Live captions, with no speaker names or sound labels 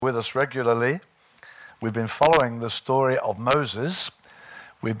With us regularly. We've been following the story of Moses.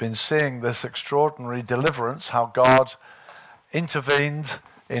 We've been seeing this extraordinary deliverance, how God intervened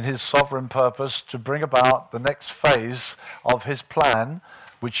in his sovereign purpose to bring about the next phase of his plan,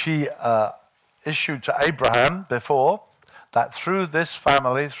 which he issued to Abraham before, that through this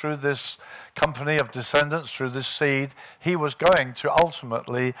family, through this company of descendants, through this seed, he was going to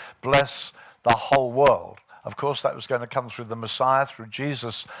ultimately bless the whole world. Of course, that was going to come through the Messiah, through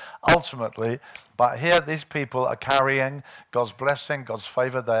Jesus, ultimately. But here, these people are carrying God's blessing, God's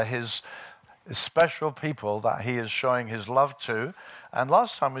favor. They're his special people that he is showing his love to. And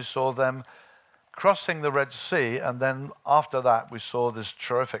last time we saw them crossing the Red Sea, and then after that we saw this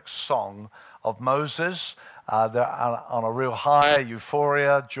terrific song of Moses. They're on a real high,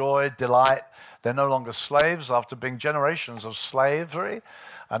 euphoria, joy, delight. They're no longer slaves after being generations of slavery.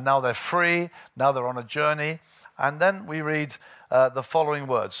 And now they're free, now they're on a journey. And then we read the following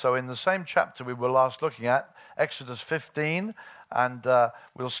words. So in the same chapter we were last looking at, Exodus 15, and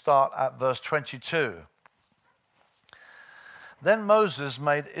we'll start at verse 22. Then Moses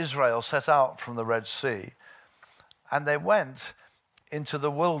made Israel set out from the Red Sea, and they went into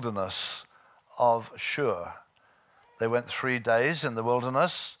the wilderness of Shur. They went 3 days in the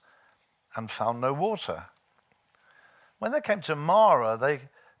wilderness and found no water. When they came to Marah, they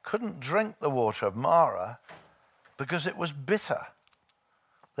couldn't drink the water of Marah because it was bitter.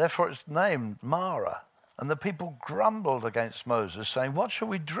 Therefore it's named Marah. And the people grumbled against Moses, saying, "What shall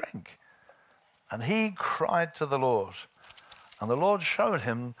we drink?" And he cried to the Lord. And the Lord showed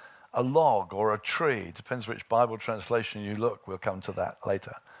him a log or a tree. Depends which Bible translation you look. We'll come to that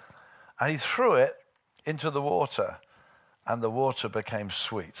later. And he threw it into the water, and the water became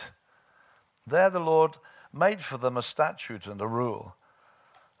sweet. There the Lord made for them a statute and a rule.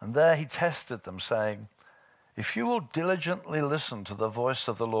 And there he tested them, saying, "If you will diligently listen to the voice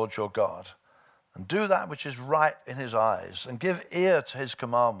of the Lord your God, and do that which is right in his eyes, and give ear to his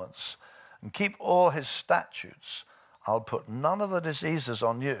commandments, and keep all his statutes, I'll put none of the diseases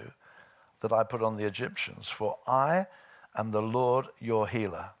on you that I put on the Egyptians, for I am the Lord your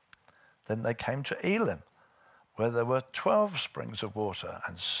healer." Then they came to Elim, where there were 12 springs of water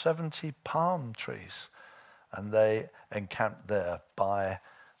and 70 palm trees, and they encamped there by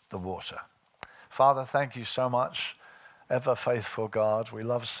the water. Father, thank you so much, ever faithful God. We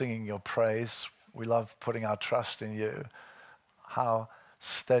love singing your praise. We love putting our trust in you. How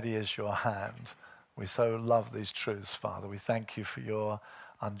steady is your hand. We so love these truths, Father. We thank you for your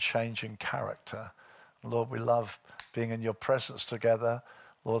unchanging character. Lord, we love being in your presence together.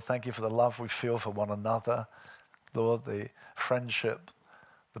 Lord, thank you for the love we feel for one another. Lord, the friendship,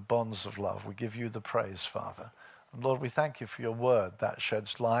 the bonds of love. We give you the praise, Father. And Lord, we thank you for your word that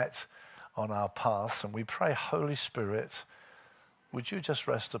sheds light on our paths. And we pray, Holy Spirit, would you just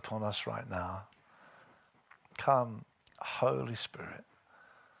rest upon us right now? Come, Holy Spirit,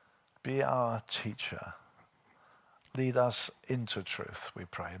 be our teacher. Lead us into truth, we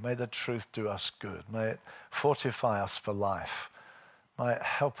pray. May the truth do us good. May it fortify us for life. May it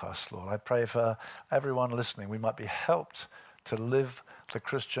help us, Lord. I pray for everyone listening, we might be helped to live the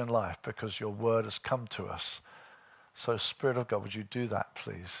Christian life because your word has come to us. So, Spirit of God, would you do that,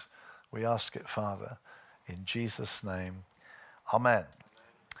 please? We ask it, Father, in Jesus' name. Amen.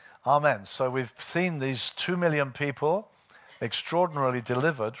 Amen. So we've seen these 2 million people extraordinarily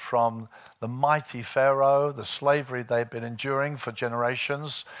delivered from the mighty Pharaoh, the slavery they've been enduring for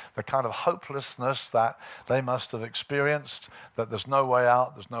generations, the kind of hopelessness that they must have experienced, that there's no way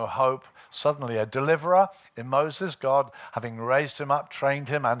out, there's no hope. Suddenly a deliverer in Moses, God having raised him up, trained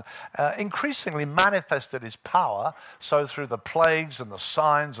him, and increasingly manifested his power. So through the plagues and the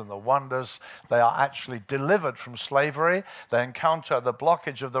signs and the wonders, they are actually delivered from slavery. They encounter the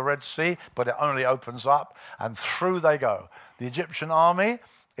blockage of the Red Sea, but it only opens up, and through they go. The Egyptian army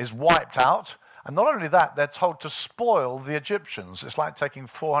is wiped out. And not only that, they're told to spoil the Egyptians. It's like taking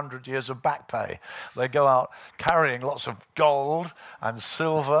 400 years of back pay. They go out carrying lots of gold and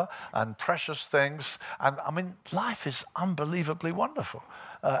silver and precious things. And I mean, life is unbelievably wonderful.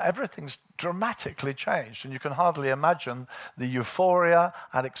 Everything's dramatically changed. And you can hardly imagine the euphoria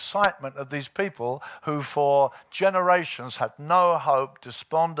and excitement of these people who for generations had no hope,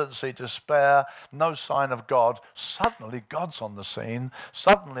 despondency, despair, no sign of God. Suddenly God's on the scene.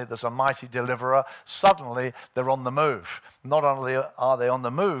 Suddenly there's a mighty deliverer. Suddenly they're on the move. Not only are they on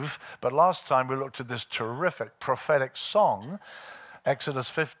the move, but last time we looked at this terrific prophetic song Exodus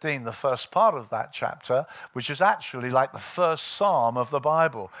 15, the first part of that chapter, which is actually like the first psalm of the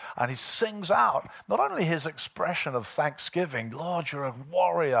Bible. And he sings out not only his expression of thanksgiving, Lord, you're a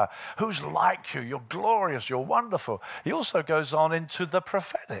warrior, who's like you, you're glorious, you're wonderful. He also goes on into the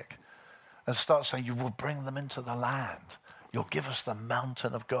prophetic and starts saying, you will bring them into the land. You'll give us the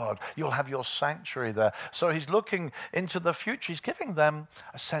mountain of God. You'll have your sanctuary there. So he's looking into the future. He's giving them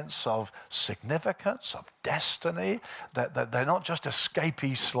a sense of significance, of destiny, that they're not just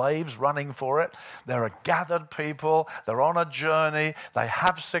escapee slaves running for it. They're a gathered people. They're on a journey. They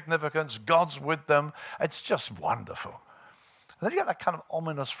have significance. God's with them. It's just wonderful. And then you get that kind of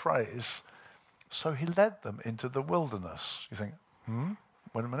ominous phrase, so he led them into the wilderness. You think,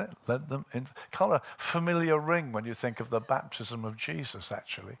 wait a minute, led them into, kind of familiar ring when you think of the baptism of Jesus,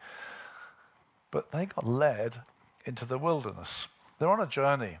 actually. But they got led into the wilderness. They're on a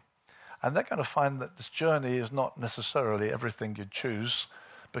journey, and they're going to find that this journey is not necessarily everything you choose,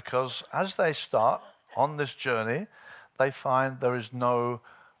 because as they start on this journey, they find there is no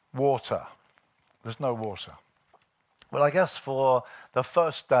water. There's no water. Well, I guess for the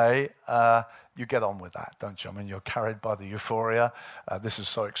first day, you get on with that, don't you? I mean, you're carried by the euphoria. This is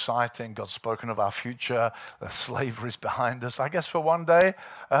so exciting. God's spoken of our future. The slavery's behind us. I guess for one day,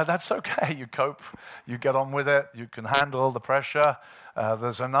 that's okay. You cope. You get on with it. You can handle the pressure.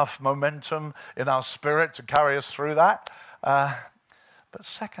 There's enough momentum in our spirit to carry us through that. But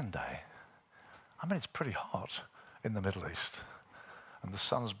second day, I mean, it's pretty hot in the Middle East. And the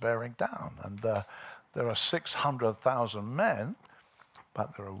sun's bearing down. And there are 600,000 men,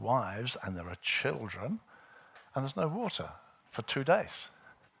 but there are wives and there are children, and there's no water for 2 days.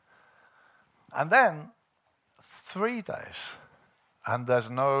 And then 3 days, and there's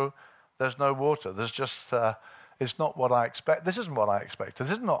no water. There's just, it's not what I expect. This isn't what I expected.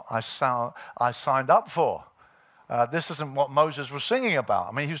 This isn't what I signed up for. This isn't what Moses was singing about.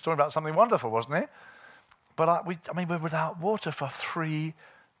 I mean, he was talking about something wonderful, wasn't he? But we're without water for 3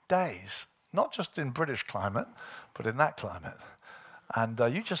 days. Not just in British climate, but in that climate. And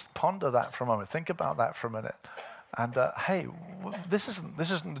you just ponder that for a moment. Think about that for a minute. And hey, this isn't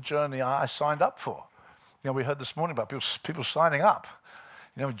the journey I signed up for. You know, we heard this morning about people signing up,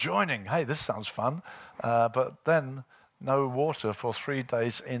 you know, joining. Hey, this sounds fun. But then no water for 3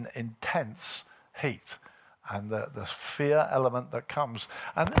 days in intense heat. And the fear element that comes.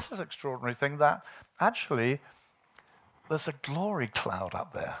 And this is an extraordinary thing that actually there's a glory cloud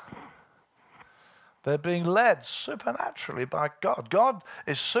up there. They're being led supernaturally by God. God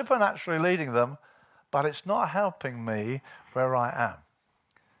is supernaturally leading them, but it's not helping me where I am.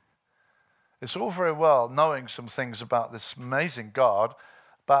 It's all very well knowing some things about this amazing God,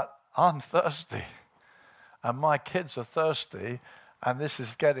 but I'm thirsty, and my kids are thirsty, and this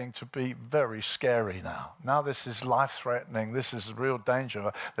is getting to be very scary now. Now this is life-threatening. This is real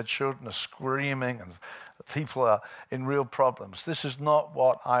danger. The children are screaming and people are in real problems. This is not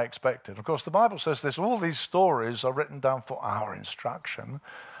what I expected. Of course, the Bible says this. All these stories are written down for our instruction,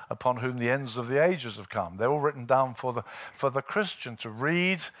 upon whom the ends of the ages have come. They're all written down for the Christian to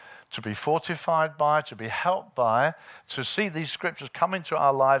read, to be fortified by, to be helped by, to see these scriptures come into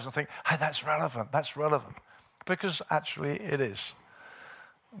our lives and think, hey, that's relevant. Because actually it is.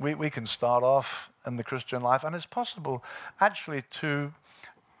 We can start off in the Christian life, and it's possible actually to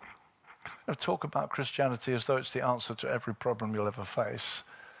kind of talk about Christianity as though it's the answer to every problem you'll ever face,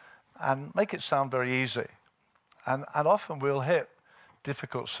 and make it sound very easy. And often we'll hit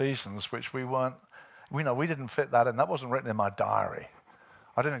difficult seasons which we didn't fit that in. That wasn't written in my diary.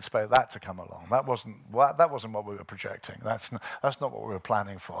 I didn't expect that to come along. That wasn't what we were projecting. That's not what we were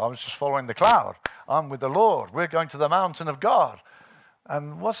planning for. I was just following the cloud. I'm with the Lord. We're going to the mountain of God.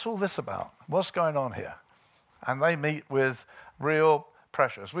 And what's all this about? What's going on here? And they meet with real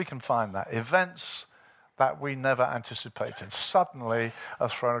pressures. We can find that. Events that we never anticipated suddenly are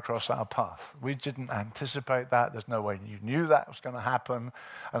thrown across our path. We didn't anticipate that. There's no way you knew that was going to happen.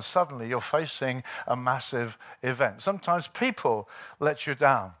 And suddenly you're facing a massive event. Sometimes people let you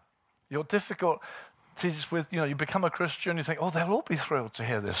down. Your difficulties with, you become a Christian, you think, oh, they'll all be thrilled to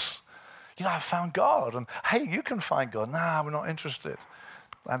hear this. I found God. And hey, you can find God. Nah, we're not interested.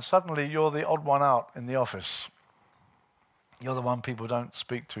 And suddenly you're the odd one out in the office. You're the one people don't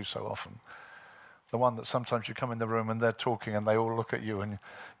speak to so often. The one that sometimes you come in the room and they're talking and they all look at you and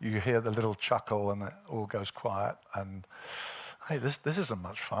you hear the little chuckle and it all goes quiet. And hey, this isn't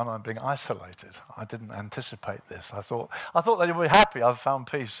much fun. I'm being isolated. I didn't anticipate this. I thought they'd be happy. I've found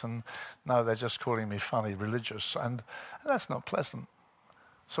peace. And no, they're just calling me funny, religious. And that's not pleasant.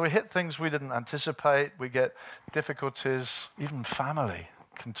 So we hit things we didn't anticipate. We get difficulties. Even family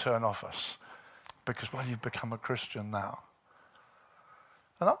can turn off us because, well, you've become a Christian now.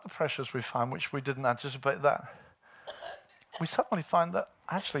 Another pressures we find, which we didn't anticipate that, we suddenly find that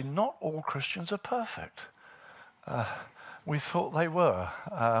actually not all Christians are perfect. We thought they were.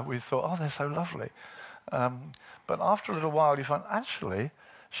 We thought, oh, they're so lovely. But after a little while, you find, actually,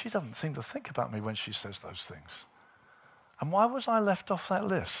 she doesn't seem to think about me when she says those things. And why was I left off that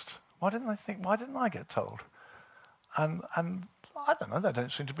list? Why didn't I get told? And I don't know, they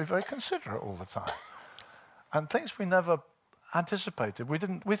don't seem to be very considerate all the time. And things we never anticipated.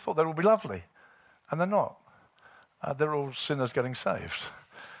 We thought they would be lovely, and they're not. They're all sinners getting saved,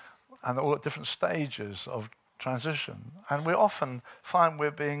 and they're all at different stages of transition. And we often find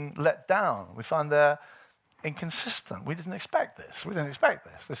we're being let down. We find they're inconsistent. We didn't expect this.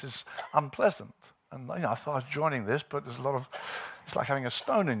 This is unpleasant. And I thought I was joining this, but there's it's like having a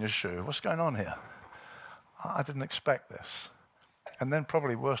stone in your shoe. What's going on here? I didn't expect this. And then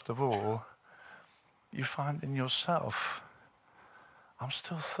probably worst of all, you find in yourself, I'm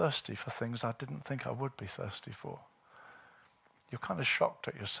still thirsty for things I didn't think I would be thirsty for. You're kind of shocked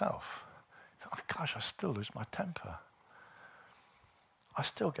at yourself. Oh, gosh, I still lose my temper. I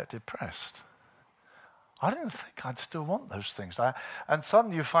still get depressed. I didn't think I'd still want those things. And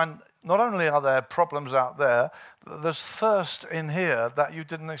suddenly you find not only are there problems out there, there's thirst in here that you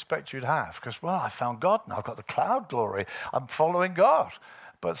didn't expect you'd have. Because, well, I found God now. I've got the cloud glory. I'm following God.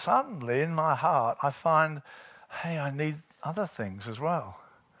 But suddenly in my heart, I find, hey, I need other things as well.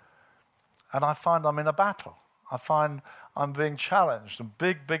 And I find I'm in a battle. I find I'm being challenged and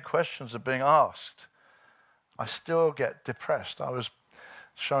big questions are being asked. I still get depressed. I was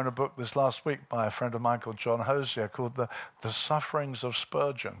shown a book this last week by a friend of mine called John Hosier called The Sufferings of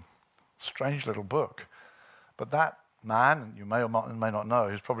Spurgeon. Strange little book. But that man, you may or may not know,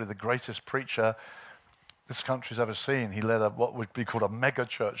 he's probably the greatest preacher this country's ever seen. He led what would be called a mega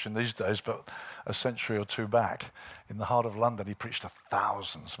church in these days, but a century or two back in the heart of London. He preached to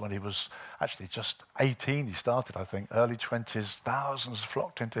thousands when he was actually just 18. He started, I think, early 20s. Thousands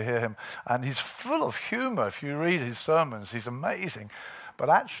flocked in to hear him. And he's full of humor. If you read his sermons, he's amazing. But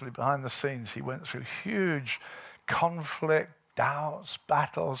actually, behind the scenes, he went through huge conflict, doubts,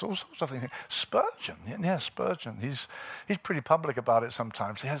 battles, all sorts of things. Spurgeon. He's pretty public about it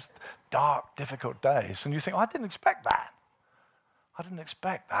sometimes. He has dark, difficult days. And you think, I didn't expect that. I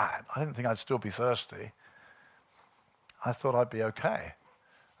didn't think I'd still be thirsty. I thought I'd be okay.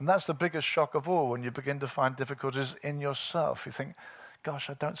 And that's the biggest shock of all when you begin to find difficulties in yourself. You think, gosh,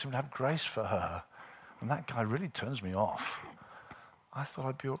 I don't seem to have grace for her. And that guy really turns me off. I thought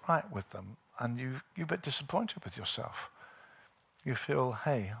I'd be all right with them. And you're a bit disappointed with yourself. You feel,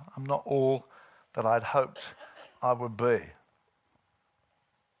 hey, I'm not all that I'd hoped I would be.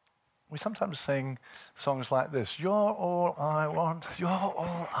 We sometimes sing songs like this, you're all I want, you're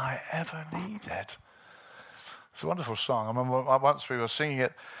all I ever needed. It's a wonderful song. I remember once we were singing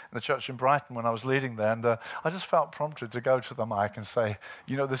it in the church in Brighton when I was leading there, and I just felt prompted to go to the mic and say,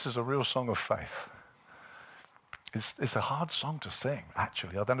 this is a real song of faith. It's a hard song to sing,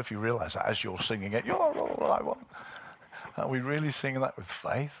 actually. I don't know if you realize that as you're singing it, you're all I want. Are we really singing that with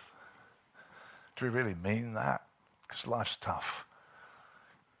faith? Do we really mean that? Because life's tough.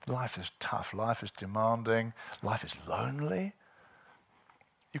 Life is tough. Life is demanding. Life is lonely.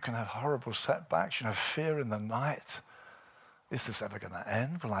 You can have horrible setbacks. You have fear in the night. Is this ever going to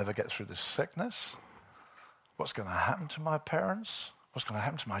end? Will I ever get through this sickness? What's going to happen to my parents? What's going to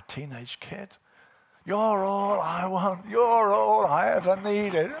happen to my teenage kid? You're all I want. You're all I ever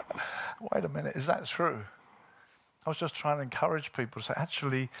needed. Wait a minute. Is that true? I was just trying to encourage people to say,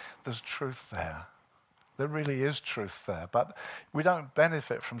 actually, there's truth there. There really is truth there. But we don't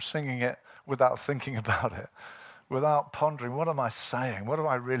benefit from singing it without thinking about it, without pondering, what am I saying? What do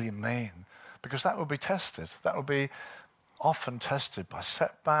I really mean? Because that will be tested. That will be often tested by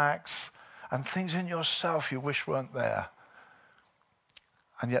setbacks and things in yourself you wish weren't there.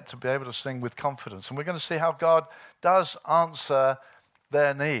 And yet to be able to sing with confidence. And we're going to see how God does answer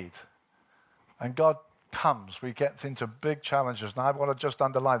their need. And God comes, we get into big challenges. And I want to just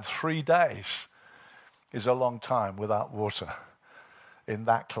underline 3 days is a long time without water in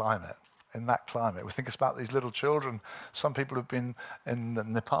that climate. We think about these little children. Some people have been in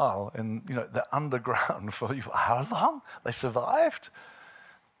Nepal, the underground for how long? They survived?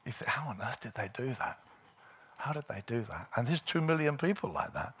 You think, how on earth did they do that? How did they do that? And there's 2 million people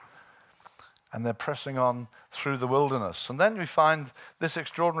like that. And they're pressing on through the wilderness. And then we find this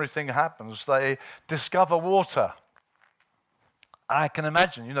extraordinary thing happens. They discover water. I can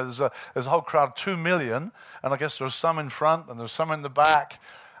imagine, there's a whole crowd, 2 million, and I guess there's some in front and there's some in the back.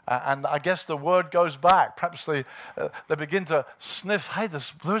 And I guess the word goes back. Perhaps they begin to sniff, hey,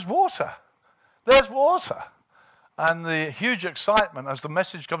 there's water. There's water. And the huge excitement as the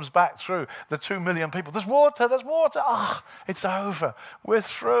message comes back through the 2 million people. There's water, there's water. Ah, it's over. We're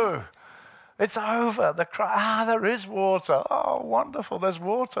through. It's over. The cry, there is water. Oh, wonderful. There's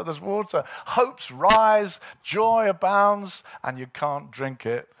water, there's water. Hopes rise, joy abounds, and you can't drink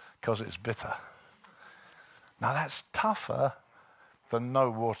it because it's bitter. Now that's tougher than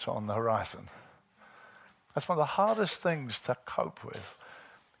no water on the horizon. That's one of the hardest things to cope with.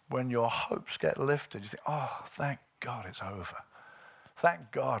 When your hopes get lifted, you think, oh, thank God it's over.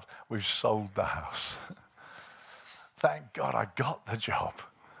 Thank God we've sold the house. Thank God I got the job.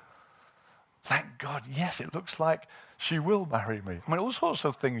 Thank God, yes, it looks like she will marry me. I mean, all sorts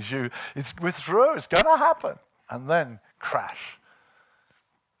of things we're through, it's going to happen. And then crash.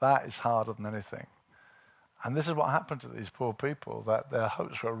 That is harder than anything. And this is what happened to these poor people, that their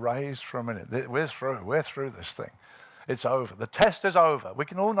hopes were raised for a minute. We're through this thing. It's over. The test is over. We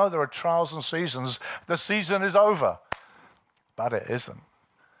can all know there are trials and seasons. The season is over. But it isn't.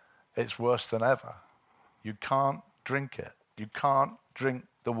 It's worse than ever. You can't drink it. You can't drink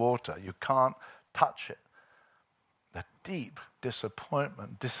the water. You can't touch it. The deep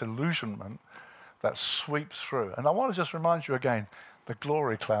disappointment, disillusionment that sweeps through. And I want to just remind you again, the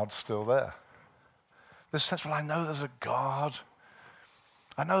glory cloud's still there. This sense, well, I know there's a God.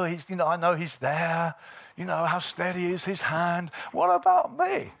 I know he's there. You know how steady is his hand. What about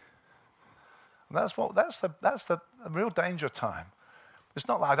me? And that's the real danger time. It's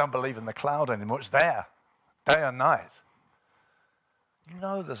not like I don't believe in the cloud anymore. It's there, day and night. You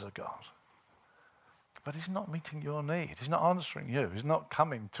know there's a God. But he's not meeting your need. He's not answering you. He's not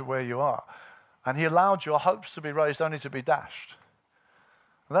coming to where you are. And he allowed your hopes to be raised only to be dashed.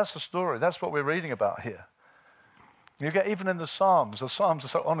 And that's the story. That's what we're reading about here. You get even in the Psalms are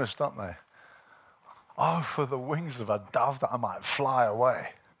so honest, aren't they? Oh, for the wings of a dove that I might fly away.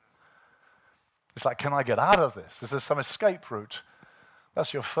 It's like, can I get out of this? Is there some escape route?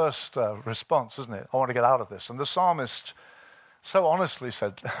 That's your first response, isn't it? I want to get out of this. And the psalmist so honestly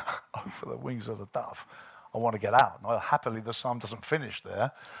said, oh, for the wings of the dove, I want to get out. Now, happily, the psalm doesn't finish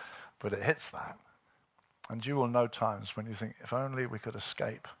there, but it hits that. And you will know times when you think, if only we could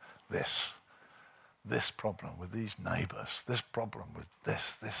escape this problem with these neighbors, this problem with this,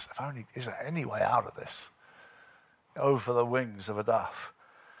 if only, is there any way out of this? Over the wings of a dove.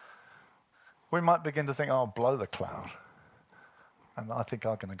 We might begin to think, oh, I'll blow the cloud. And I think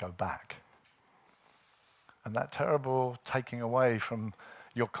I'm going to go back. And that terrible taking away from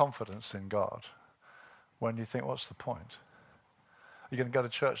your confidence in God when you think, what's the point? You're going to go to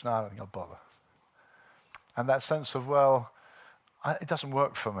church now? I don't think I'll bother. And that sense of, well, it doesn't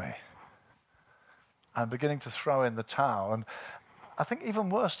work for me. And beginning to throw in the towel. And I think even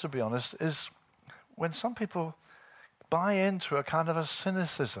worse, to be honest, is when some people buy into a kind of a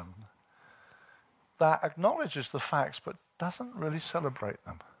cynicism that acknowledges the facts but doesn't really celebrate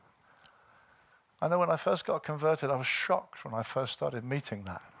them. I know when I first got converted, I was shocked when I first started meeting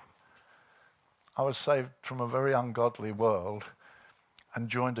that. I was saved from a very ungodly world and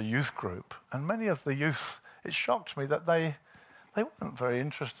joined a youth group. And many of the youth, it shocked me that they weren't very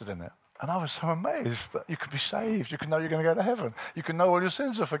interested in it. And I was so amazed that you could be saved. You can know you're going to go to heaven. You can know all your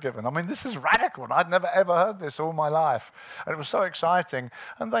sins are forgiven. I mean, this is radical. I'd never, ever heard this all my life. And it was so exciting.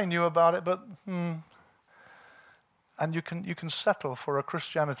 And they knew about it, but And you can settle for a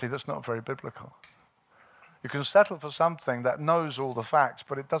Christianity that's not very biblical. You can settle for something that knows all the facts,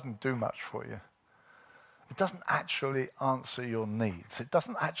 but it doesn't do much for you. It doesn't actually answer your needs. It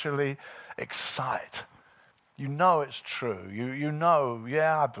doesn't actually excite. You know it's true. You know,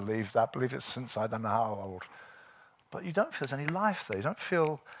 yeah, I believe that. I believe it since I don't know how old. But you don't feel there's any life there. You don't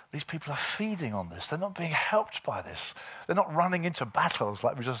feel these people are feeding on this. They're not being helped by this. They're not running into battles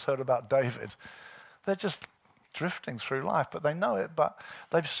like we just heard about David. They're just drifting through life, but they know it. But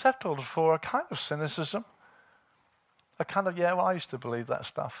they've settled for a kind of cynicism. A kind of, yeah, well, I used to believe that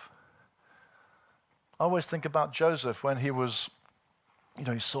stuff. I always think about Joseph when he was,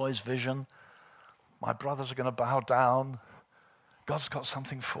 he saw his vision. My brothers are going to bow down. God's got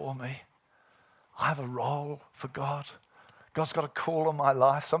something for me. I have a role for God. God's got a call on my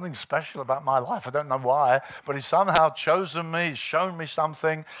life, something special about my life. I don't know why, but he's somehow chosen me, he's shown me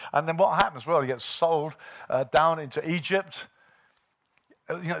something. And then what happens? Well, he gets sold down into Egypt.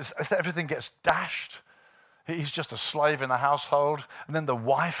 Everything gets dashed. He's just a slave in a household. And then the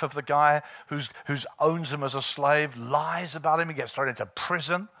wife of the guy who owns him as a slave lies about him. He gets thrown into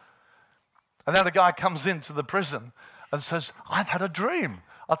prison. And then a guy comes into the prison and says, I've had a dream.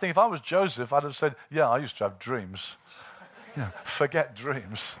 I think if I was Joseph, I'd have said, yeah, I used to have dreams. Forget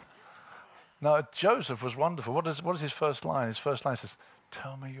dreams. No, Joseph was wonderful. What is his first line? His first line says,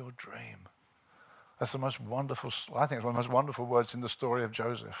 tell me your dream. That's the most wonderful, I think it's one of the most wonderful words in the story of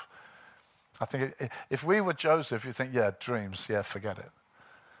Joseph. I think if we were Joseph, you think, yeah, dreams, yeah, forget it.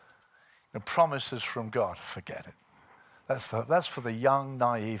 The promises from God, forget it. That's for the young,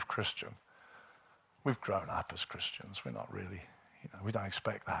 naive Christian. We've grown up as Christians. We're not really, we don't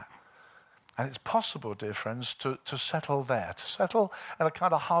expect that. And it's possible, dear friends, to settle there, to settle at a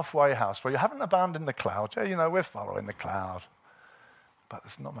kind of halfway house where you haven't abandoned the cloud. Yeah, we're following the cloud. But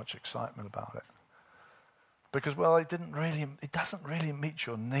there's not much excitement about it. Because, well, it doesn't really meet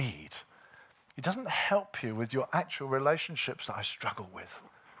your need. It doesn't help you with your actual relationships that I struggle with.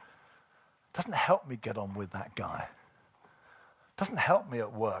 It doesn't help me get on with that guy. It doesn't help me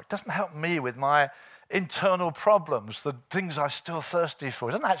at work. It doesn't help me with my internal problems, the things I'm still thirsty for.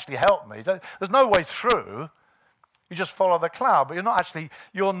 It doesn't actually help me. There's no way through. You just follow the cloud, but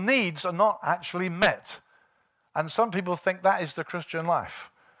your needs are not actually met. And some people think that is the Christian life.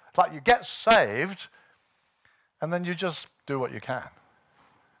 It's like you get saved, and then you just do what you can.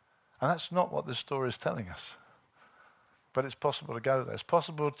 And that's not what this story is telling us. But it's possible to go there. It's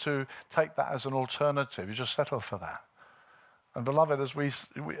possible to take that as an alternative. You just settle for that. And beloved, as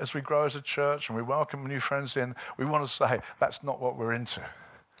we grow as a church and we welcome new friends in, we want to say that's not what we're into.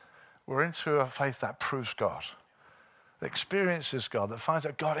 We're into a faith that proves God, that experiences God, that finds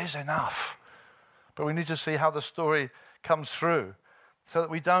that God is enough. But we need to see how the story comes through so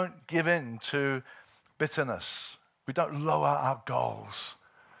that we don't give in to bitterness. We don't lower our goals.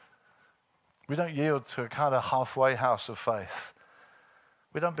 We don't yield to a kind of halfway house of faith.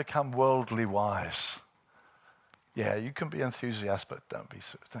 We don't become worldly wise. Yeah, you can be enthusiastic, but don't be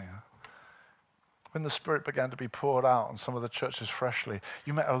When the Spirit began to be poured out on some of the churches freshly,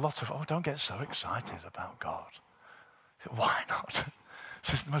 you met a lot of, don't get so excited about God. Why not?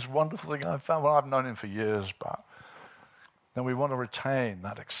 This is the most wonderful thing I've found. Well, I've known him for years, but then we want to retain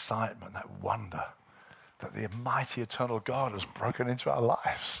that excitement, that wonder that the mighty eternal God has broken into our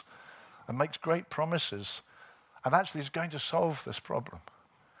lives and makes great promises and actually is going to solve this problem.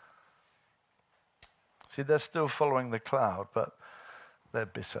 See, they're still following the cloud, but they're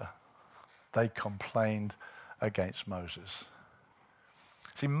bitter. They complained against Moses.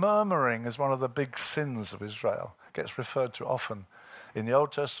 See, murmuring is one of the big sins of Israel. It gets referred to often. In the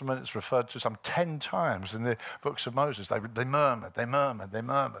Old Testament, it's referred to some 10 times in the books of Moses. They murmured.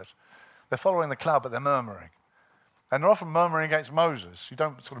 They're following the cloud, but they're murmuring. And they're often murmuring against Moses. You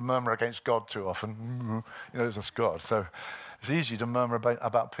don't sort of murmur against God too often. That's God. So it's easy to murmur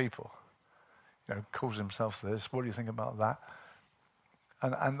about people. Calls himself this. What do you think about that?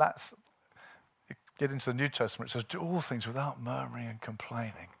 And that's, you get into the New Testament, it says, do all things without murmuring and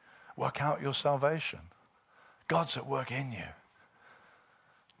complaining. Work out your salvation. God's at work in you.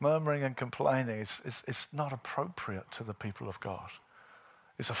 Murmuring and complaining is not appropriate to the people of God.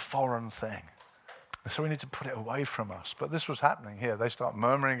 It's a foreign thing. And so we need to put it away from us. But this was happening here. They start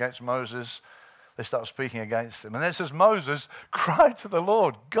murmuring against Moses. They start speaking against him. And then it says Moses cried to the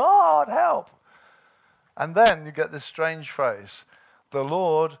Lord, God, help. And then you get this strange phrase, the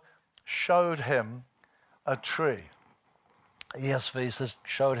Lord showed him a tree. ESV says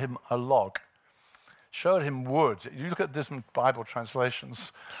showed him a log. Showed him wood. You look at different Bible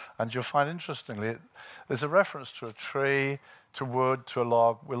translations and you'll find, interestingly, there's a reference to a tree, to wood, to a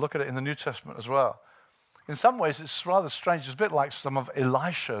log. We'll look at it in the New Testament as well. In some ways, it's rather strange. It's a bit like some of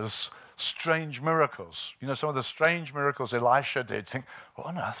Elisha's strange miracles. Some of the strange miracles Elisha did. Think, what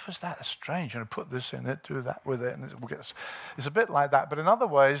on earth was that? That's strange. Put this in it, do that with it. And it's a bit like that. But in other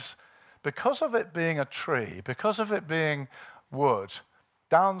ways, because of it being a tree, because of it being wood,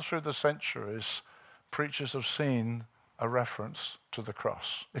 down through the centuries, preachers have seen a reference to the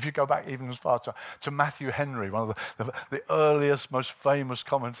cross. If you go back even as far to Matthew Henry, one of the earliest, most famous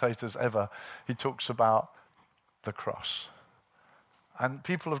commentators ever, he talks about the cross. And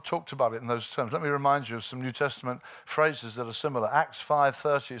people have talked about it in those terms. Let me remind you of some New Testament phrases that are similar. Acts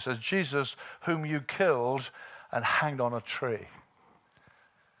 5:30, it says, Jesus, whom you killed and hanged on a tree.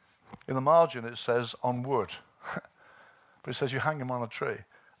 In the margin it says, on wood. But it says you hang him on a tree.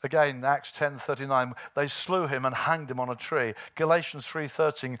 Again, Acts 10:39, they slew him and hanged him on a tree. Galatians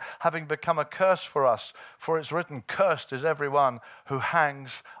 3:13, having become a curse for us, for it's written, cursed is everyone who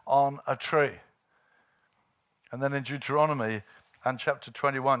hangs on a tree. And then in Deuteronomy and chapter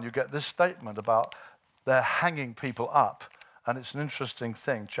 21, you get this statement about they're hanging people up. And it's an interesting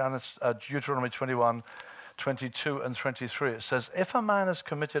thing. Deuteronomy 21:22 and 23, it says, if a man has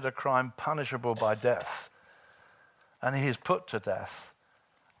committed a crime punishable by death, and he is put to death,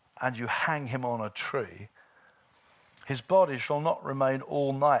 and you hang him on a tree, his body shall not remain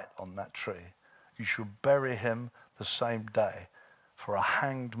all night on that tree. You shall bury him the same day, for a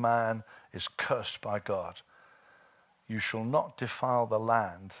hanged man is cursed by God. You shall not defile the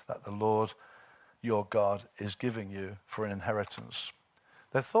land that the Lord your God is giving you for an inheritance.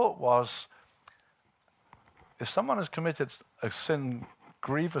 Their thought was, if someone has committed a sin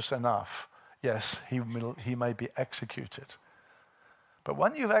grievous enough, yes, he may be executed. But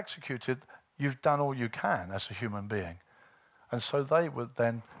when you've executed, you've done all you can as a human being. And so they would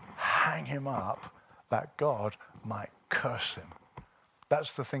then hang him up that God might curse him.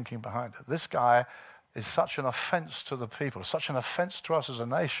 That's the thinking behind it. This guy is such an offense to the people, such an offense to us as a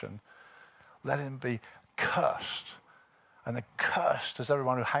nation. Let him be cursed. And the cursed is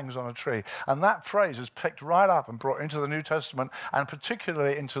everyone who hangs on a tree. And that phrase is picked right up and brought into the New Testament, and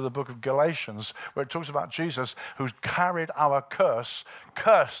particularly into the book of Galatians, where it talks about Jesus who's carried our curse.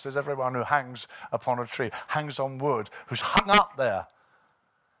 Cursed is everyone who hangs upon a tree, hangs on wood, who's hung up there,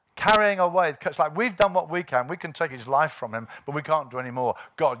 carrying away. It's like we've done what we can. We can take his life from him, but we can't do any more.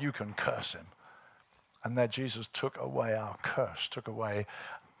 God, you can curse him. And there Jesus took away our curse, took away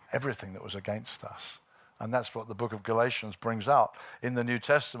everything that was against us. And that's what the book of Galatians brings out in the New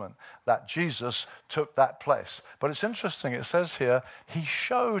Testament, that Jesus took that place. But it's interesting, it says here, he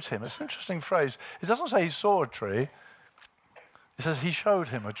showed him. It's an interesting phrase. It doesn't say he saw a tree. It says he showed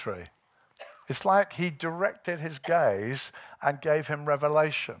him a tree. It's like he directed his gaze and gave him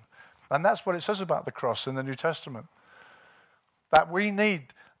revelation. And that's what it says about the cross in the New Testament. That we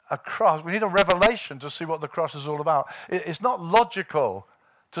need a cross, we need a revelation to see what the cross is all about. It's not logical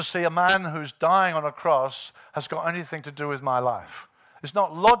to see a man who's dying on a cross has got anything to do with my life. It's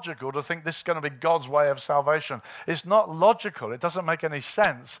not logical to think this is going to be God's way of salvation. It's not logical. It doesn't make any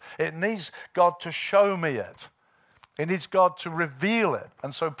sense. It needs God to show me it. It needs God to reveal it.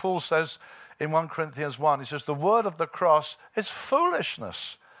 And so Paul says in 1 Corinthians 1, he says, the word of the cross is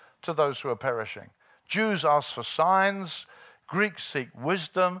foolishness to those who are perishing. Jews ask for signs, Greeks seek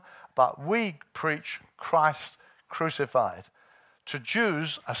wisdom, but we preach Christ crucified. To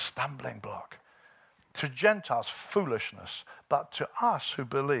Jews, a stumbling block. To Gentiles, foolishness. But to us who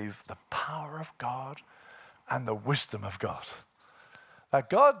believe, the power of God and the wisdom of God.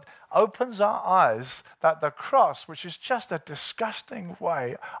 That God opens our eyes that the cross, which is just a disgusting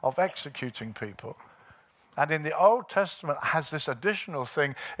way of executing people, and in the Old Testament has this additional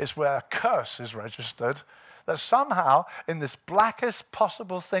thing, is where a curse is registered. That somehow, in this blackest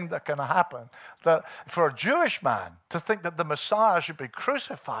possible thing that can happen, that for a Jewish man to think that the Messiah should be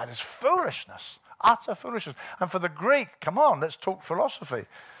crucified is foolishness, utter foolishness. And for the Greek, come on, let's talk philosophy.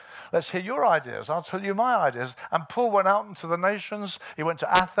 Let's hear your ideas. I'll tell you my ideas. And Paul went out into the nations. He went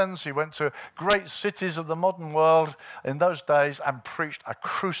to Athens. He went to great cities of the modern world in those days and preached a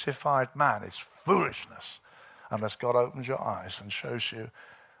crucified man. It's foolishness. Unless God opens your eyes and shows you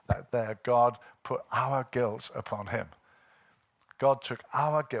that there God put our guilt upon him. God took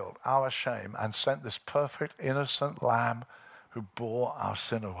our guilt, our shame, and sent this perfect, innocent lamb who bore our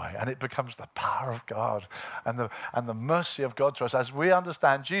sin away. And it becomes the power of God and the mercy of God to us. As we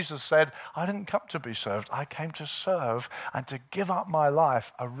understand, Jesus said, I didn't come to be served. I came to serve and to give up my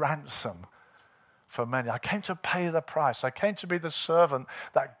life a ransom for many. I came to pay the price. I came to be the servant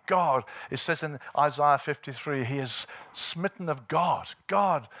that God, it says in Isaiah 53, he is smitten of God.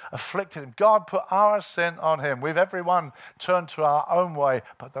 God afflicted him. God put our sin on him. We've everyone turned to our own way,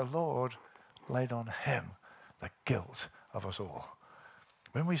 but the Lord laid on him the guilt of us all.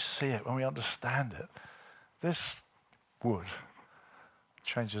 When we see it, when we understand it, this wood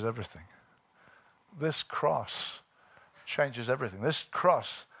changes everything. This cross changes everything. This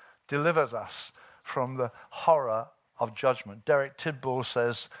cross delivers us from the horror of judgment. Derek Tidball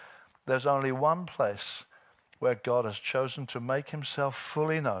says, there's only one place where God has chosen to make himself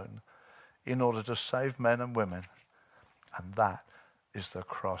fully known in order to save men and women, and that is the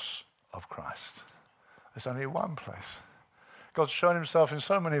cross of Christ. There's only one place. God's shown himself in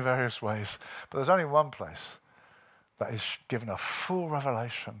so many various ways, but there's only one place that is given a full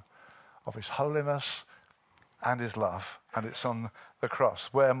revelation of his holiness and his love, and it's on the cross,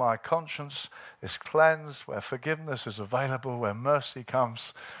 where my conscience is cleansed, where forgiveness is available, where mercy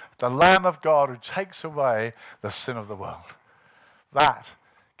comes. The Lamb of God who takes away the sin of the world. That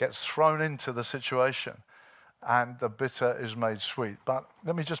gets thrown into the situation, and the bitter is made sweet. But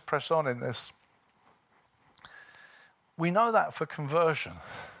let me just press on in this. We know that for conversion,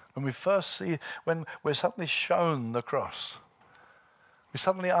 when we first see, when we're suddenly shown the cross, we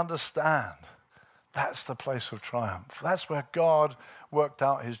suddenly understand that's the place of triumph. That's where God worked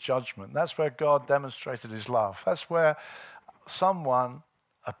out his judgment. That's where God demonstrated his love. That's where someone,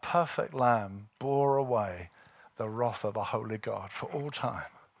 a perfect lamb, bore away the wrath of a holy God for all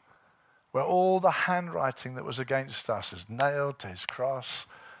time. Where all the handwriting that was against us is nailed to his cross.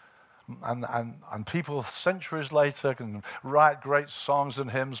 And people centuries later can write great songs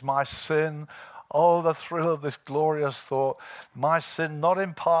and hymns. My sin, oh, the thrill of this glorious thought. My sin, not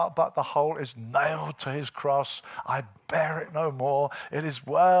in part but the whole, is nailed to his cross. I bear it no more. It is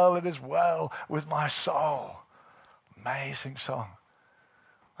well with my soul. Amazing song.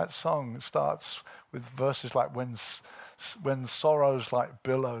 That song starts with verses like, when sorrows like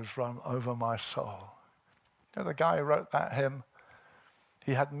billows run over my soul. You know, the guy who wrote that hymn,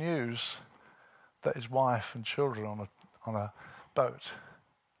 he had news that his wife and children on a boat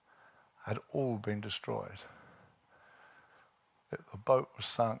had all been destroyed. The boat was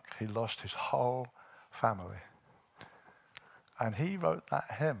sunk. He lost his whole family. And he wrote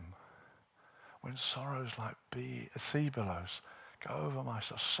that hymn, when sorrows like sea billows go over my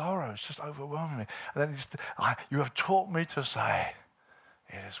soul. Sorrows just overwhelm me. And then you have taught me to say,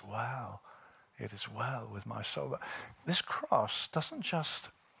 it is well with my soul. This cross doesn't just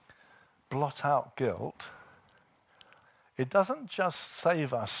blot out guilt. It doesn't just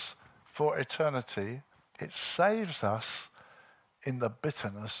save us for eternity. It saves us in the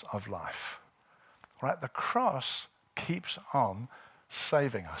bitterness of life. Right? The cross keeps on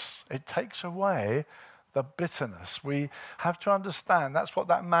saving us. It takes away the bitterness. We have to understand that's what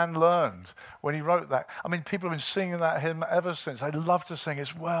that man learned when he wrote that. I mean, people have been singing that hymn ever since. They love to sing,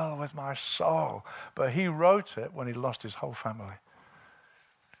 it's well with my soul. But he wrote it when he lost his whole family.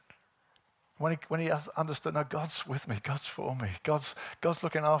 When he understood, no, God's with me, God's for me, God's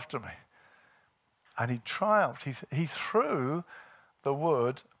looking after me. And he triumphed. He threw the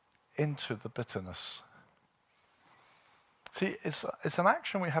word into the bitterness. See, it's an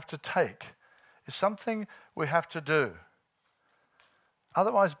action we have to take. It's something we have to do.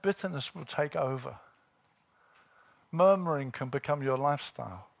 Otherwise, bitterness will take over. Murmuring can become your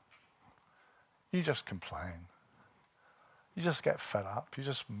lifestyle. You just complain. You just get fed up. You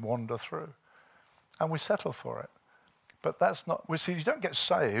just wander through. And we settle for it. But that's not, you don't get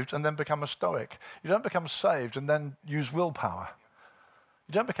saved and then become a stoic. You don't become saved and then use willpower.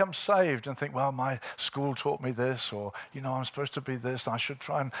 You don't become saved and think, well, my school taught me this, or, I'm supposed to be this, I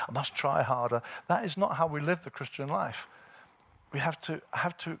must try harder. That is not how we live the Christian life. We have to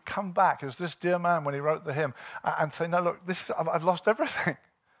come back, as this dear man when he wrote the hymn, and say, no, look, I've lost everything.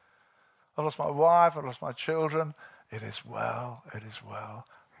 I've lost my wife, I've lost my children. It is well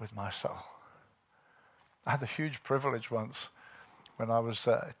with my soul. I had the huge privilege once when I was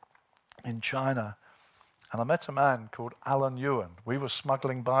in China, and I met a man called Alan Yuan. We were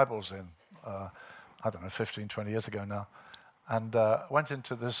smuggling Bibles in, 15, 20 years ago now, and went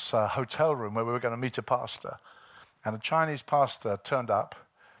into this hotel room where we were going to meet a pastor. And a Chinese pastor turned up,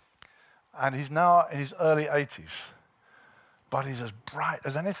 and he's now in his early 80s, but he's as bright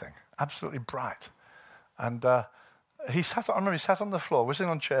as anything, absolutely bright. And I remember he sat on the floor, we're sitting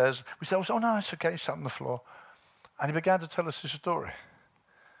on chairs. We said, oh no, it's okay, he sat on the floor. And he began to tell us his story.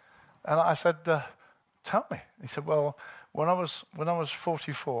 And I said, tell me. He said, well, when I was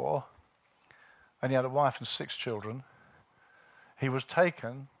 44, and he had a wife and 6 children, he was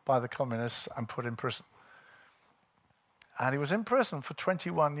taken by the communists and put in prison. And he was in prison for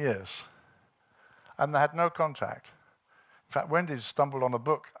 21 years. And they had no contact. In fact, Wendy stumbled on a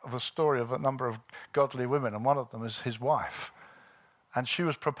book of a story of a number of godly women, and one of them is his wife. And she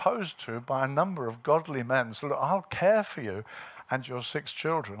was proposed to by a number of godly men. So, look, I'll care for you and your 6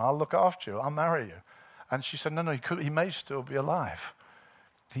 children. I'll look after you. I'll marry you. And she said, no, he may still be alive.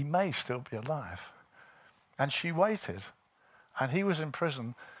 He may still be alive. And she waited. And he was in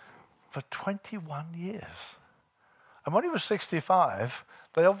prison for 21 years. And when he was 65,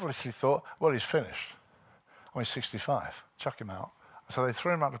 they obviously thought, well, he's finished. He's 65. Chuck him out. So they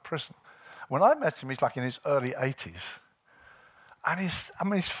threw him out of prison. When I met him, he's like in his early 80s. And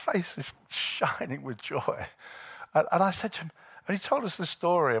his face is shining with joy. And I said to him, and he told us this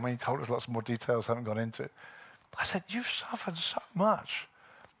story. He told us lots more details I haven't gone into. I said, you've suffered so much.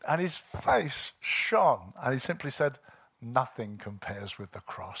 And his face shone. And he simply said, nothing compares with the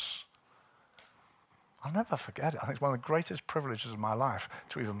cross. I'll never forget it. I think it's one of the greatest privileges of my life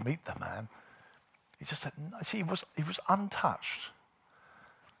to even meet the man. He just said, he was untouched.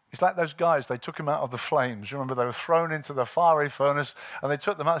 It's like those guys, they took him out of the flames. You remember they were thrown into the fiery furnace, and they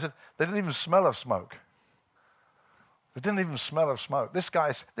took them out and said, they didn't even smell of smoke. They didn't even smell of smoke. This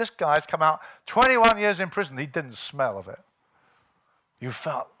guy's come out 21 years in prison. He didn't smell of it. You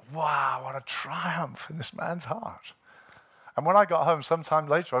felt, wow, what a triumph in this man's heart. And when I got home sometime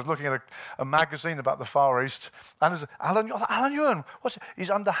later, I was looking at a magazine about the Far East, and there's Alan Yuan, he's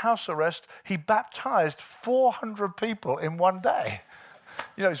under house arrest. He baptized 400 people in one day.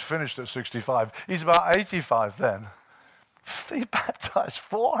 He's finished at 65. He's about 85 then. He baptized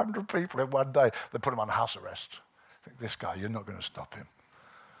 400 people in one day. They put him on house arrest. I think, this guy, you're not going to stop him.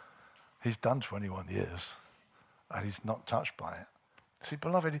 He's done 21 years, and he's not touched by it. See,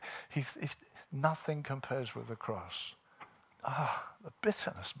 beloved, he's nothing compares with the cross. The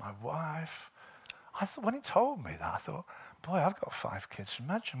bitterness, my wife. When he told me that, I thought, boy, I've got 5 kids.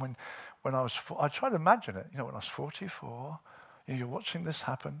 Imagine when I was, I tried to imagine it, when I was 44, you're watching this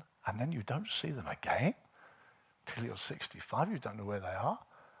happen, and then you don't see them again till you're 65. You don't know where they are.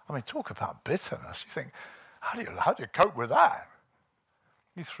 I mean, talk about bitterness. You think, how do you cope with that?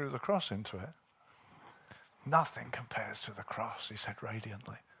 He threw the cross into it. Nothing compares to the cross, he said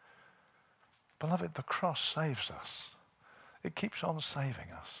radiantly. Beloved, the cross saves us. It keeps on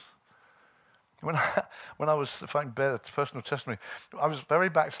saving us. When I was, if I can bear the personal testimony, I was very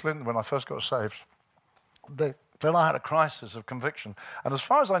backslidden when I first got saved. Then I had a crisis of conviction. And as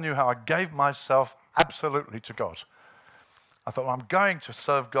far as I knew how, I gave myself absolutely to God. I thought, well, I'm going to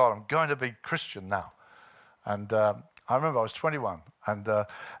serve God. I'm going to be Christian now. And I remember I was 21, and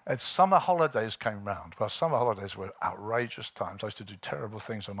summer holidays came round. Well, summer holidays were outrageous times. I used to do terrible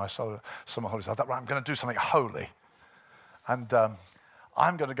things on my summer holidays. I thought, right, I'm going to do something holy. And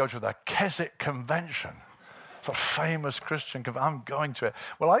I'm going to go to the Keswick Convention. It's a famous Christian convention. I'm going to it.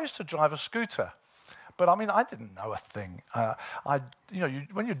 Well, I used to drive a scooter. But I mean, I didn't know a thing.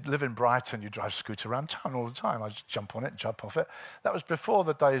 When you live in Brighton, you drive a scooter around town all the time. I just jump on it, jump off it. That was before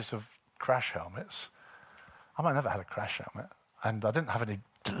the days of crash helmets. I never had a crash helmet, and I didn't have any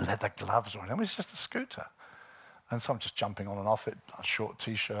leather gloves or anything. It was just a scooter. And so I'm just jumping on and off it, a short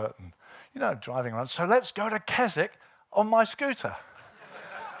T-shirt, and, driving around. So let's go to Keswick on my scooter.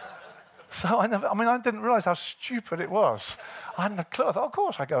 So I didn't realise how stupid it was. I hadn't a clue. I thought, of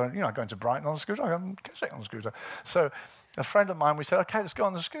course, I go into Brighton on the scooter, I go to Keswick on the scooter. So a friend of mine, we said, okay, let's go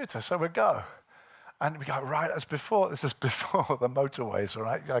on the scooter. So we go. And we go, right, this is before the motorways, all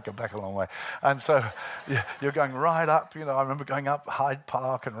right? You go back a long way. And so you're going right up, I remember going up Hyde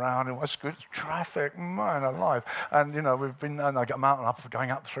Park and round in my scooter, traffic, man alive. And, and I got mountain up,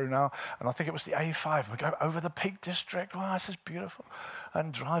 going up through now, and I think it was the A5. We go over the Peak District. Wow, this is beautiful.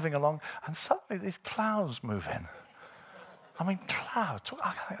 And driving along, and suddenly these clouds move in. Clouds.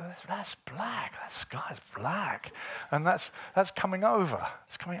 That's black. That sky's black, and that's coming over.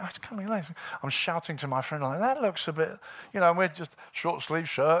 It's coming late. I'm shouting to my friend, that looks a bit. We're just short sleeve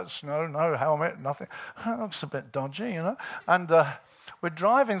shirts, no helmet, nothing. That looks a bit dodgy, And we're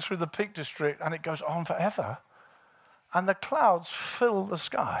driving through the Peak District, and it goes on forever, and the clouds fill the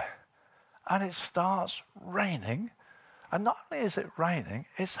sky, and it starts raining, and not only is it raining,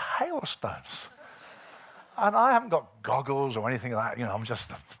 it's hailstones. And I haven't got goggles or anything like that. I'm just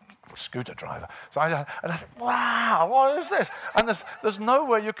a scooter driver. So I said, wow, what is this? And there's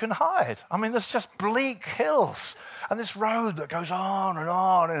nowhere you can hide. There's just bleak hills. And this road that goes on.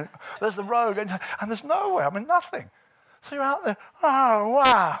 And there's the road. And there's nowhere. nothing. So you're out there,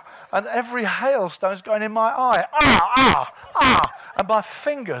 wow. And every hailstone's going in my eye. And my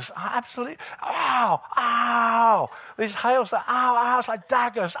fingers are absolutely, These hailstones, it's like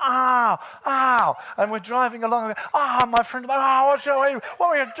daggers, And we're driving along, my friend, what are you doing?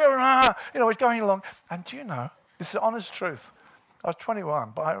 He's going along. And do you know, this is honest truth. I was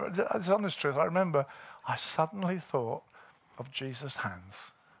 21, but it's honest truth. I remember I suddenly thought of Jesus' hands.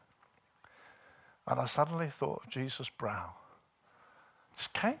 And I suddenly thought of Jesus' brow. It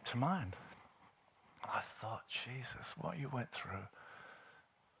just came to mind. And I thought, Jesus, what you went through.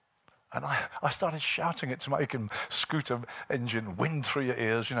 And I started shouting it to make a scooter engine wind through your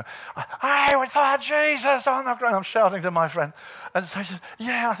ears, Hey, we saw Jesus on the ground. I'm shouting to my friend. And so he says,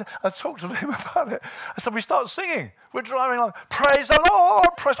 yeah, I talked to him about it. And so we start singing. We're driving along. Praise the Lord,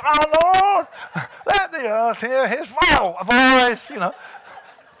 praise our Lord. Let the earth hear his voice,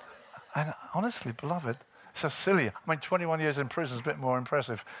 And honestly, beloved, it's so silly. 21 years in prison is a bit more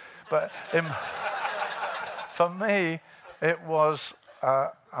impressive. But for me, it was an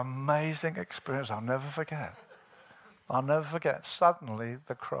amazing experience I'll never forget. Suddenly,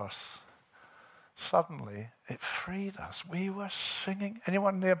 the cross. Suddenly, it freed us. We were singing.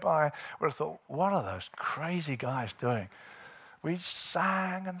 Anyone nearby would have thought, what are those crazy guys doing? We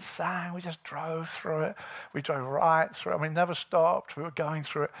sang and sang. We just drove through it. We drove right through it. We never stopped. We were going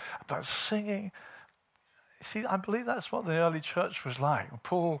through it. But singing. See, I believe that's what the early church was like.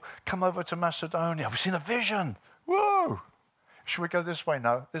 Paul, come over to Macedonia. We've seen a vision. Whoa. Should we go this way?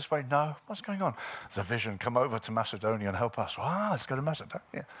 No. This way? No. What's going on? There's a vision. Come over to Macedonia and help us. Let's go to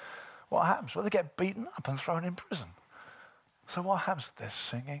Macedonia. What happens? Well, they get beaten up and thrown in prison. So what happens? They're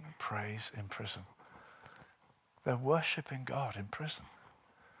singing praise in prison. They're worshipping God in prison.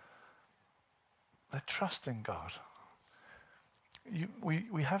 They're trusting God.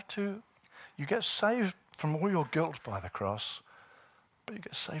 we have to, you get saved from all your guilt by the cross, but you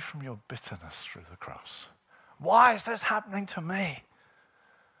get saved from your bitterness through the cross. Why is this happening to me?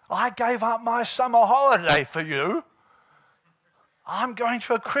 I gave up my summer holiday for you. I'm going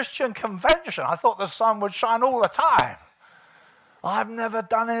to a Christian convention. I thought the sun would shine all the time. I've never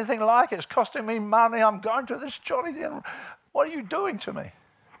done anything like it. It's costing me money. I'm going to this jolly dinner. What are you doing to me?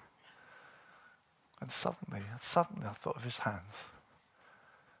 And suddenly I thought of his hands.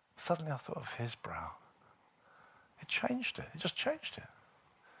 Suddenly I thought of his brow. It changed it. It just changed it.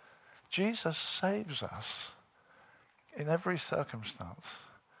 Jesus saves us in every circumstance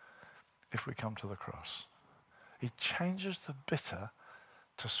if we come to the cross. He changes the bitter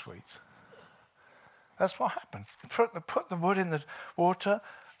to sweet. That's what happened. Put the wood in the water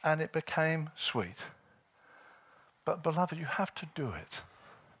and it became sweet. But beloved, you have to do it.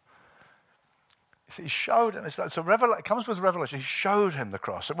 He showed him. It comes with revelation. He showed him the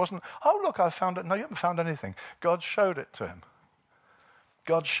cross. It wasn't, oh, look, I found it. No, you haven't found anything. God showed it to him.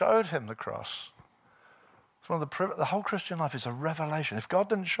 God showed him the cross. It's one of the whole Christian life is a revelation. If God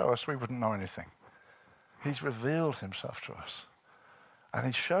didn't show us, we wouldn't know anything. He's revealed himself to us. And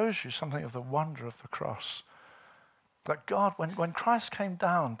he shows you something of the wonder of the cross. That God, when Christ came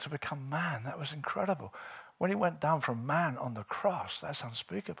down to become man, that was incredible. When he went down from man on the cross, that's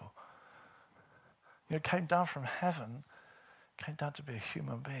unspeakable. He came down from heaven, came down to be a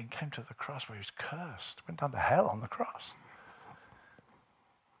human being, came to the cross where he was cursed, went down to hell on the cross.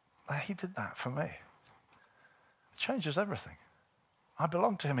 Now, he did that for me. It changes everything. I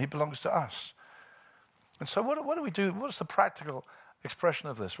belong to him, he belongs to us. And so what do we do? What's the practical expression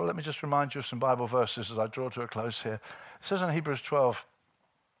of this? Well, let me just remind you of some Bible verses as I draw to a close here. It says in Hebrews 12,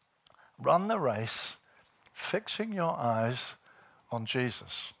 run the race, fixing your eyes on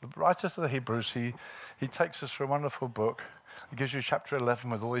Jesus. The writer to the Hebrews, he takes us through a wonderful book. He gives you chapter 11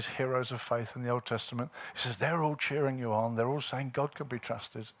 with all these heroes of faith in the Old Testament. He says, they're all cheering you on. They're all saying God can be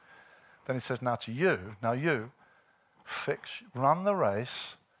trusted. Then he says, now you, run the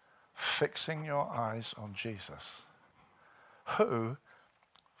race, fixing your eyes on Jesus, who,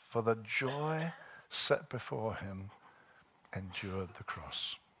 for the joy set before him, endured the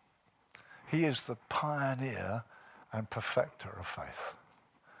cross. He is the pioneer and perfecter of faith.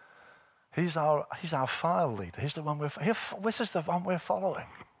 He's our file leader. He's the one this is the one we're following.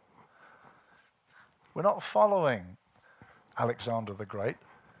 We're not following Alexander the Great,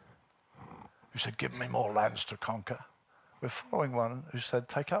 who said, give me more lands to conquer. We're following one who said,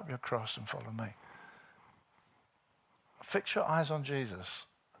 take up your cross and follow me. Fix your eyes on Jesus,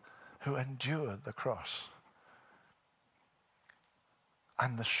 who endured the cross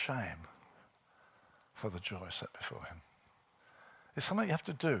and the shame for the joy set before him. It's something you have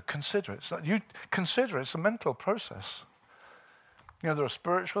to do. Consider it. It's a mental process. There are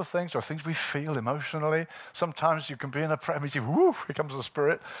spiritual things, there are things we feel emotionally. Sometimes you can be in a prayer meeting, woof, here comes the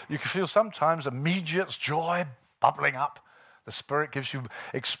Spirit. You can feel sometimes immediate joy bubbling up. The Spirit gives you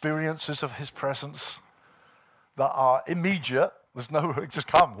experiences of his presence that are immediate. Just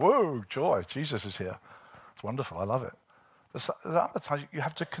come, whoa, joy, Jesus is here. It's wonderful, I love it. There's other times you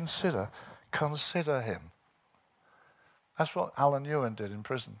have to consider him. That's what Alan Ewan did in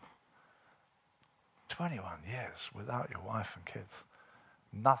prison. 21 years without your wife and kids.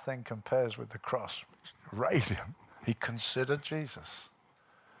 Nothing compares with the cross. Radiant. He considered Jesus.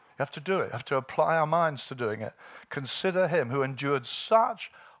 You have to do it. You have to apply our minds to doing it. Consider him who endured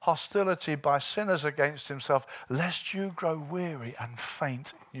such hostility by sinners against himself, lest you grow weary and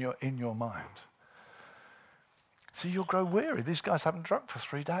faint in your mind. So you'll grow weary. These guys haven't drunk for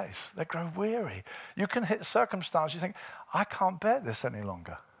 3 days. They grow weary. You can hit circumstance. You think, I can't bear this any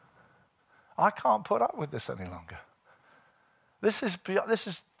longer. I can't put up with this any longer. This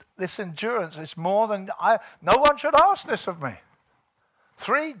endurance is more than no one should ask this of me.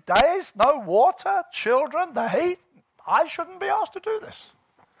 3 days, no water, children, the heat. I shouldn't be asked to do this.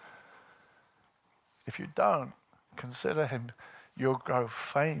 If you don't consider him, you'll grow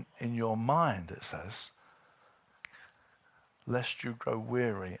faint in your mind, it says, lest you grow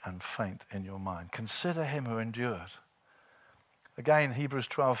weary and faint in your mind. Consider him who endured. Again, Hebrews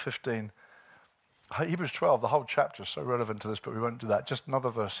 12:15. Hebrews 12, the whole chapter is so relevant to this, but we won't do that. Just another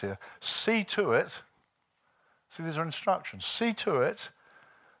verse here. See to it, these are instructions. See to it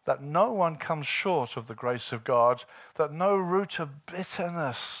that no one comes short of the grace of God, that no root of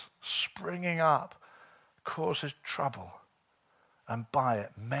bitterness springing up causes trouble, and by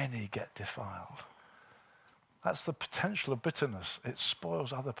it many get defiled. That's the potential of bitterness. It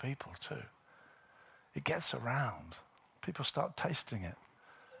spoils other people too. It gets around. People start tasting it.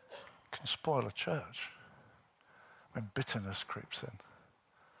 It can spoil a church. when bitterness creeps in.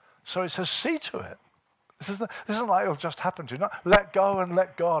 So it says, see to it. This isn't like it'll just happen to you. Not let go and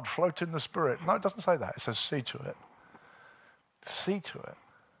let God float in the Spirit. No, it doesn't say that. It says, see to it. See to it.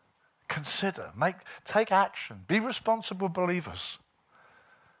 Consider. Take action. Be responsible believers.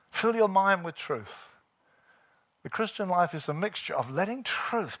 Fill your mind with truth. The Christian life is a mixture of letting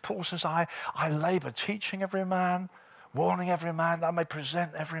truth. Paul says, I labor, teaching every man, warning every man, that I may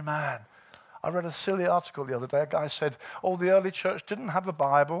present every man. I read a silly article the other day. A guy said, the early church didn't have a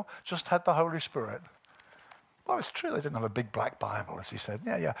Bible, just had the Holy Spirit. Well, it's true, they didn't have a big black Bible, as he said.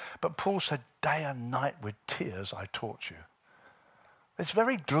 Yeah. But Paul said, day and night with tears I taught you. It's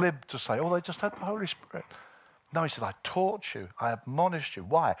very glib to say, they just had the Holy Spirit. No, he said, I taught you, I admonished you.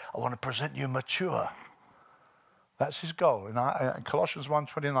 Why? I want to present you mature. That's his goal in Colossians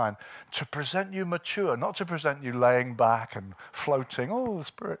 1:29, to present you mature, not to present you laying back and floating, the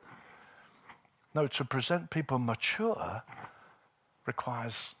Spirit. No, to present people mature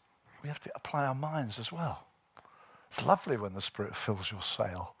requires, we have to apply our minds as well. It's lovely when the Spirit fills your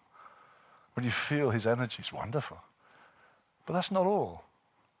sail. When you feel his energy, it's wonderful. But that's not all.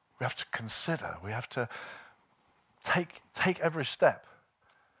 We have to consider, we have to take every step.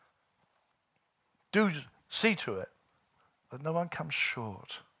 See to it that no one comes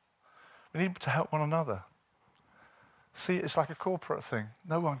short. We need to help one another. See, it's like a corporate thing.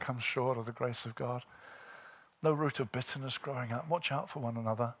 No one comes short of the grace of God. No root of bitterness growing up. Watch out for one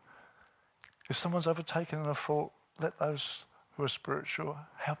another. If someone's overtaken in a fault, let those who are spiritual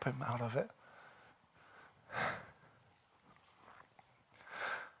help him out of it.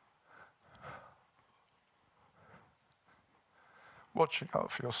 Watching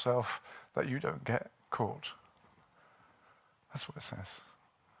out for yourself that you don't get caught. That's what it says.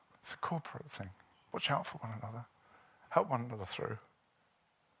 It's a corporate thing. Watch out for one another. Help one another through.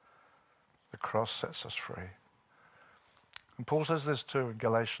 The cross sets us free. And Paul says this too in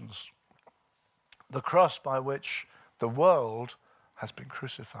Galatians. The cross by which the world has been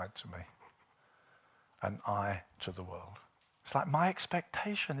crucified to me, and I to the world. It's like my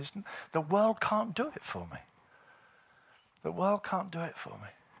expectation isn't, the world can't do it for me. The world can't do it for me.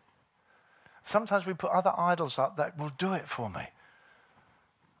 Sometimes we put other idols up that will do it for me.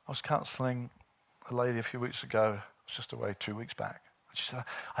 I was counselling a lady a few weeks ago. I was just away 2 weeks back. And she said,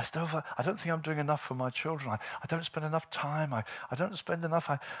 I don't think I'm doing enough for my children. I don't spend enough time. I don't spend enough.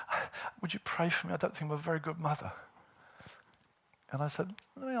 Would you pray for me? I don't think I'm a very good mother. And I said,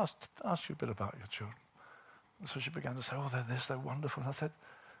 let me ask you a bit about your children. And so she began to say, they're this, they're wonderful. And I said,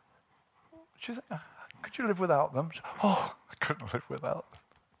 do you think, could you live without them? She said, I couldn't live without them.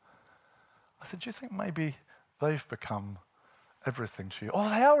 I said, do you think maybe they've become everything to you?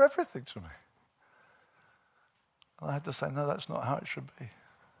 They are everything to me. And I had to say, no, that's not how it should be.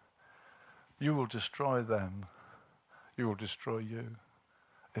 You will destroy them. You will destroy you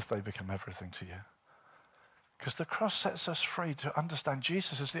if they become everything to you. Because the cross sets us free to understand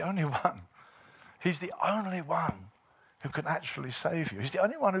Jesus is the only one. He's the only one who can actually save you. He's the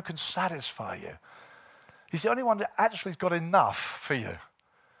only one who can satisfy you. He's the only one that actually got enough for you.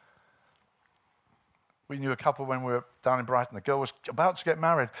 We knew a couple when we were down in Brighton. The girl was about to get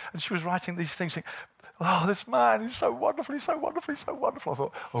married, and she was writing these things, saying, this man is so wonderful, he's so wonderful, he's so wonderful. I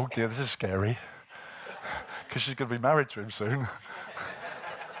thought, oh dear, this is scary, because she's going to be married to him soon.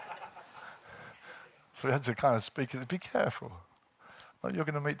 So we had to kind of speak, be careful. You're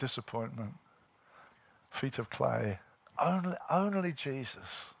going to meet disappointment. Feet of clay. Only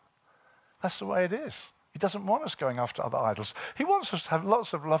Jesus. That's the way it is. He doesn't want us going after other idols. He wants us to have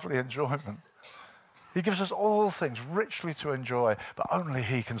lots of lovely enjoyment. He gives us all things richly to enjoy, but only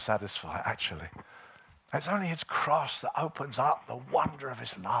he can satisfy, actually. It's only his cross that opens up the wonder of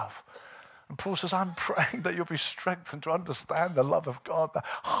his love. And Paul says, I'm praying that you'll be strengthened to understand the love of God, the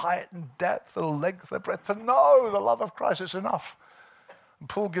height and depth, the length, the breadth, to know the love of Christ. It's enough. And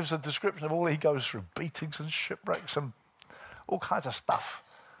Paul gives a description of all he goes through, beatings and shipwrecks and all kinds of stuff.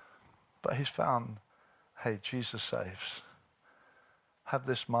 But he's found, hey, Jesus saves. Have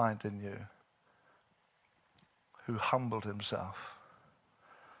this mind in you, who humbled himself.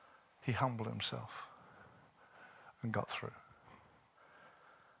 He humbled himself and got through.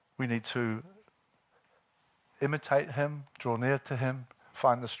 We need to imitate him, draw near to him,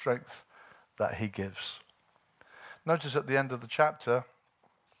 find the strength that he gives. Notice at the end of the chapter,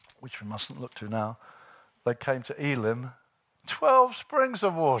 which we mustn't look to now, they came to Elim, 12 springs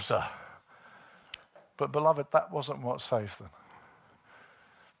of water. But beloved, that wasn't what saved them.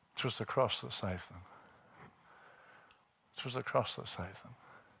 It was the cross that saved them. It was the cross that saved them.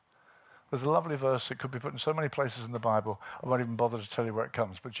 There's a lovely verse, it could be put in so many places in the Bible, I won't even bother to tell you where it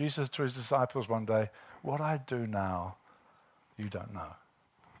comes, but Jesus to his disciples one day, What I do now, you don't know.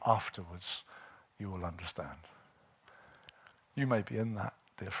 Afterwards, you will understand. You may be in that,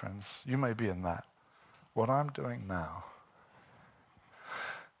 dear friends. You may be in that. What I'm doing now,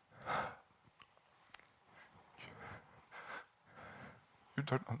 you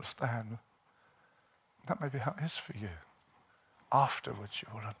don't understand. That may be how it is for you. Afterwards, you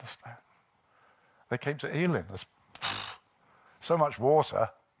will understand. They came to Elim. There's so much water.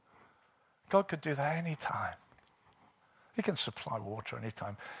 God could do that any time. He can supply water any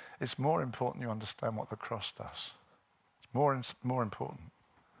time. It's more important you understand what the cross does. It's more important.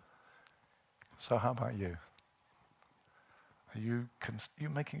 So how about you? Are you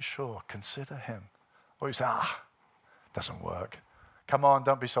making sure? Consider him. Or you say, doesn't work. Come on,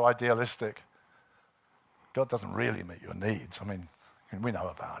 don't be so idealistic. God doesn't really meet your needs. I mean, we know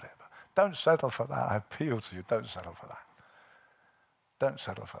about it. But don't settle for that. I appeal to you, don't settle for that. Don't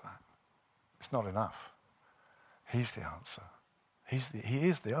settle for that. It's not enough. He's the answer. He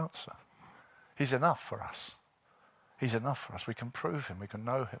is the answer. He's enough for us. He's enough for us. We can prove him. We can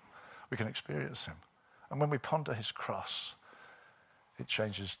know him. We can experience him. And when we ponder his cross, it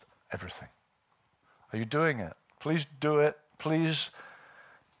changes everything. Are you doing it? Please do it. Please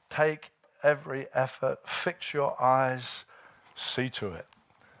take every effort. Fix your eyes. See to it.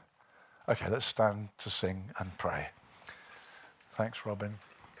 Okay, let's stand to sing and pray. Thanks, Robin.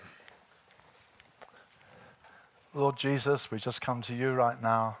 Lord Jesus, we just come to you right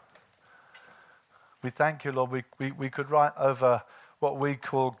now. We thank you, Lord. We could write over what we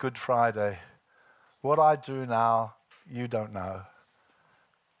call Good Friday. What I do now, you don't know.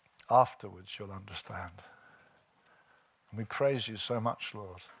 Afterwards, you'll understand. And we praise you so much,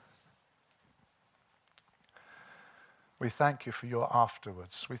 Lord. We thank you for your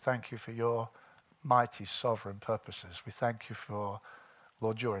afterwards. We thank you for your mighty sovereign purposes. We thank you for,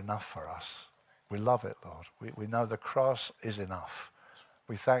 Lord, you're enough for us. We love it, Lord. We know the cross is enough.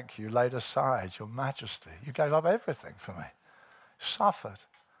 We thank you. You laid aside your majesty. You gave up everything for me. Suffered.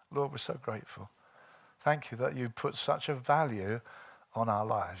 Lord, we're so grateful. Thank you that you put such a value on our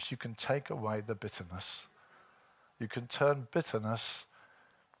lives. You can take away the bitterness. You can turn bitterness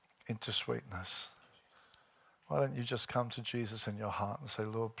into sweetness. Why don't you just come to Jesus in your heart and say,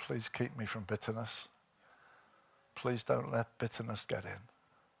 Lord, please keep me from bitterness. Please don't let bitterness get in.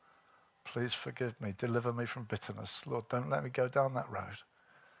 Please forgive me. Deliver me from bitterness. Lord, don't let me go down that road.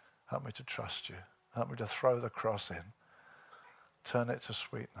 Help me to trust you. Help me to throw the cross in. Turn it to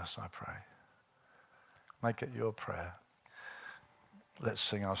sweetness, I pray. Make it your prayer. Let's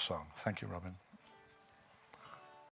sing our song. Thank you, Robin.